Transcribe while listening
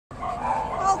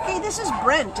this is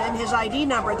Brent, and his ID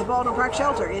number at the Baldwin Park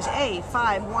Shelter is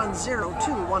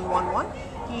A5102111.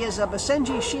 He is a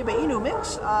Basenji Shiba Inu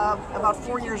mix, about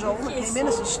 4 years old. He came in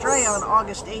as a stray on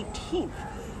August 18th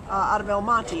out of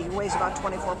Monte. He weighs about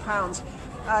 24 pounds.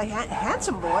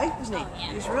 Handsome boy, isn't he?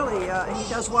 He's really, he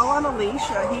does well on a leash.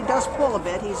 He does pull a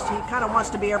bit. He kind of wants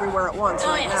to be everywhere at once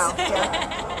now.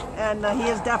 Yeah. And he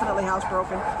is definitely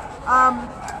housebroken.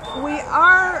 We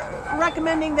are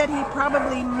recommending that he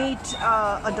probably meet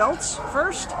adults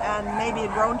first and maybe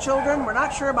grown children. We're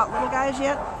not sure about little guys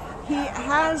yet.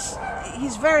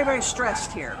 He's very, very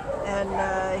stressed here, and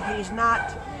he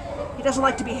doesn't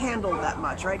like to be handled that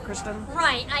much, right, Kristin?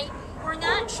 Right. We're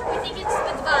not sure. We think it's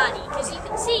the body, because you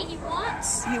can see he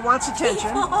wants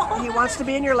attention. He wants to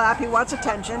be in your lap. He wants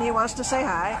attention. He wants to say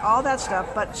hi. All that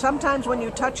stuff. But sometimes when you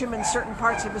touch him in certain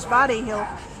parts of his body, he'll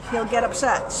get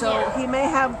upset. So he may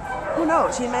have. Who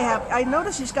knows? He may have. I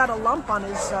notice he's got a lump on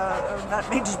his. That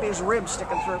may just be his ribs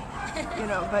sticking through. You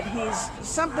know. But there's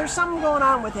something going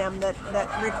on with him that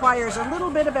requires a little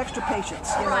bit of extra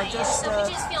patience. You know, right. So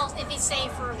he just feels if he's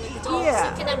safer with adults, he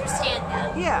can understand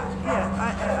that. Yeah.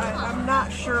 I'm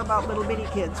not sure about little bitty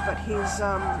kids, but he's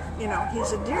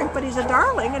he's a dear, but he's a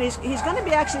darling, and he's going to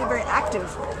be actually very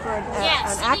active for an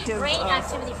active. Great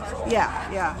activity for him.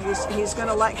 Yeah. He's going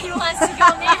to like. He wants to go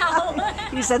now.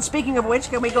 He said, "Speaking of which,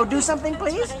 can we go do something,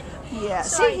 please?" Yeah.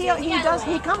 Sorry, see, he does.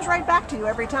 He comes right back to you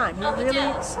every time. He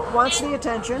really wants the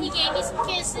attention. He gave me some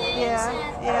kisses.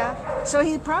 Yeah. So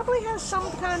he probably has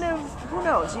some kind of, who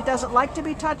knows? He doesn't like to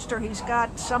be touched, or he's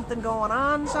got something going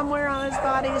on somewhere on his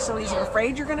body, so he's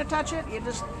afraid you're going to touch it.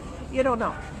 You don't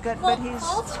know. But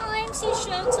both times he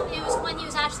showed some. It was when he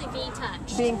was actually being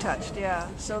touched. Being touched, yeah.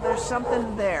 So there's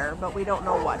something there, but we don't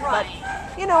know what. Right.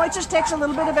 But it just takes a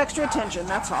little bit of extra attention.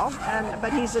 That's all.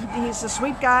 But he's a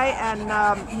sweet guy, and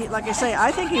like I say,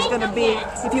 I think he's going to be.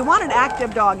 If you want an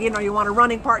active dog, you want a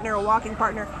running partner, a walking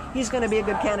partner, he's going to be a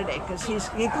good candidate because he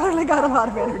clearly got a lot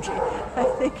of energy. I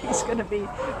think he's going to be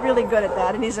really good at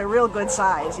that, and he's a real good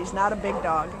size. He's not a big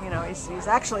dog. He's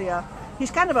actually a. He's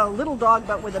kind of a little dog,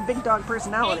 but with a big dog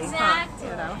personality. Exactly.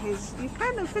 Huh? You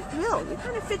kind of fit the bill. You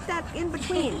kind of fit that in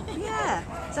between. Yeah.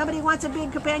 Somebody wants a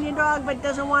big companion dog, but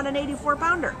doesn't want an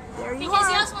 84-pounder. There you are. Because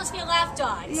he also wants to be a lap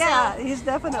dog. Yeah, he's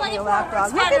definitely a lap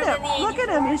dog. Look at him. Look at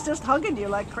him. He's just hugging you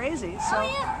like crazy. So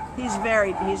he's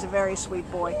a very sweet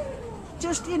boy.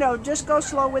 Just go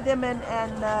slow with him and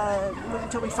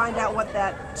until we find out what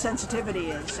that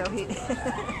sensitivity is. So he.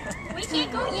 We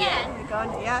can't go yet.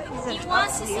 He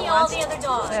wants to see all the other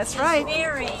dogs. That's right.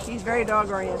 He's very dog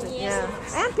oriented.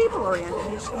 Yes. And people oriented.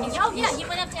 He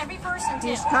went up to every person too.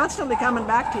 He's constantly coming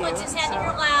back to you. Puts his head in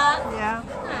your lap. Yeah.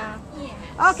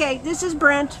 Okay, this is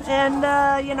Brent, and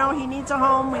he needs a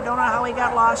home. We don't know how he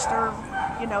got lost or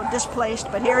displaced,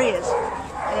 but here he is,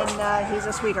 and he's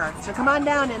a sweetheart. So come on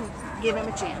down and give him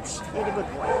a chance. He's a good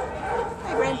boy.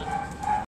 Hi, Brent.